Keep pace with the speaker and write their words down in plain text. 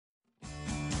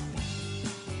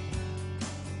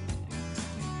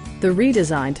The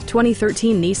redesigned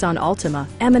 2013 Nissan Altima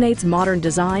emanates modern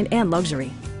design and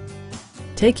luxury.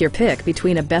 Take your pick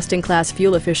between a best-in-class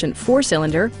fuel-efficient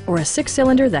 4-cylinder or a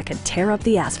 6-cylinder that could tear up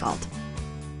the asphalt.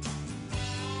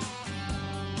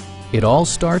 It all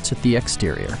starts at the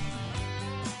exterior.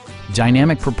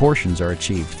 Dynamic proportions are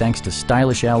achieved thanks to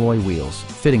stylish alloy wheels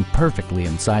fitting perfectly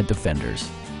inside the fenders.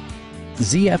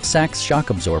 ZF Sachs shock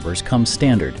absorbers come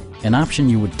standard, an option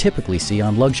you would typically see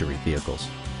on luxury vehicles.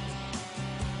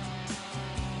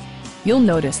 You'll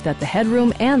notice that the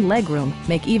headroom and legroom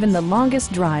make even the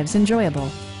longest drives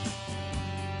enjoyable.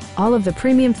 All of the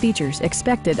premium features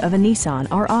expected of a Nissan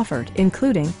are offered,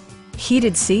 including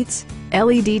heated seats,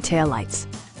 LED taillights,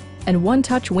 and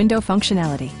one-touch window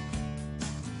functionality.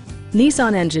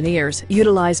 Nissan engineers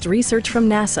utilized research from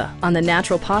NASA on the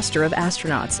natural posture of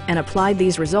astronauts and applied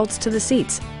these results to the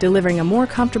seats, delivering a more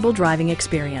comfortable driving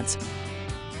experience.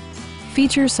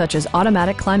 Features such as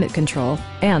automatic climate control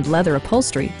and leather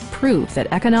upholstery prove that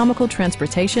economical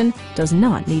transportation does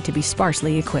not need to be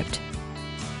sparsely equipped.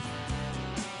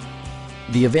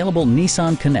 The available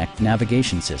Nissan Connect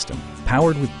navigation system,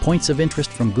 powered with points of interest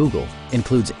from Google,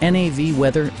 includes NAV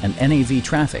weather and NAV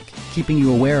traffic, keeping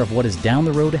you aware of what is down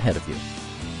the road ahead of you.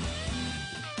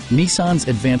 Nissan's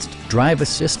advanced Drive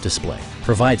Assist display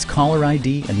provides caller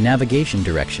ID and navigation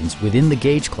directions within the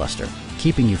gauge cluster,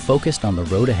 keeping you focused on the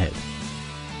road ahead.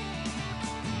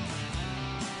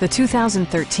 The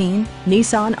 2013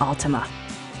 Nissan Altima.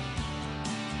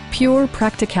 Pure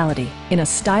practicality in a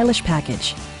stylish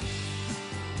package.